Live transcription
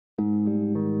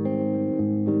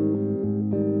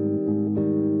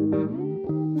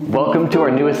Welcome to our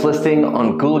newest listing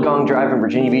on Goolagong Drive in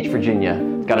Virginia Beach, Virginia.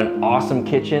 It's got an awesome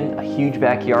kitchen, a huge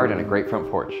backyard, and a great front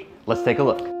porch. Let's take a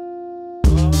look.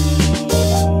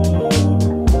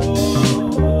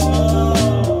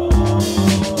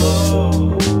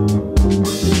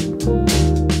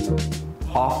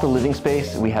 Off the living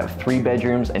space, we have 3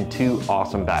 bedrooms and 2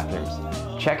 awesome bathrooms.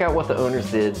 Check out what the owners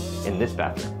did in this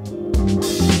bathroom.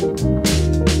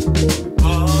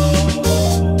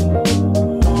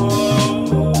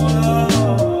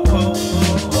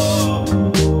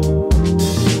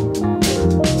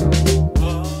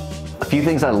 A few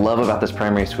things I love about this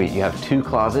primary suite. You have 2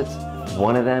 closets.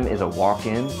 One of them is a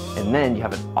walk-in, and then you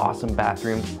have an awesome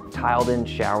bathroom, tiled-in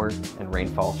shower, and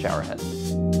rainfall shower head.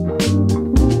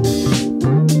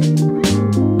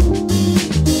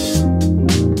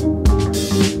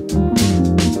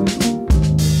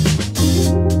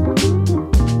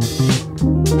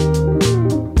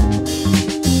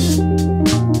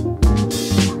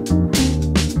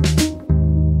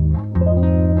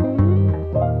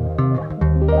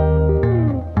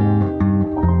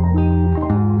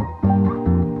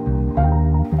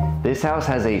 This house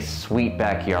has a sweet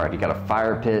backyard. You got a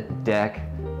fire pit, deck,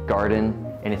 garden,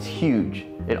 and it's huge.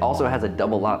 It also has a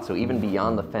double lot, so even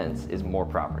beyond the fence is more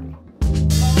property.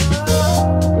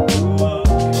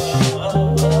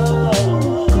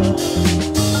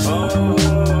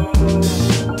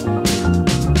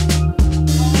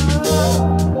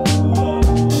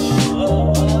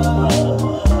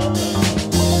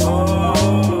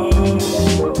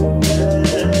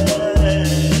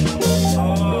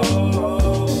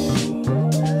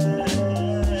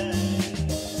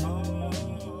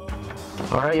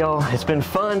 All right, y'all, it's been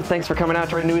fun. Thanks for coming out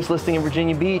to our newest listing in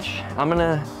Virginia Beach. I'm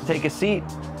gonna take a seat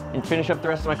and finish up the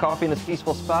rest of my coffee in this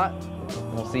peaceful spot.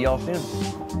 We'll see y'all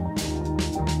soon.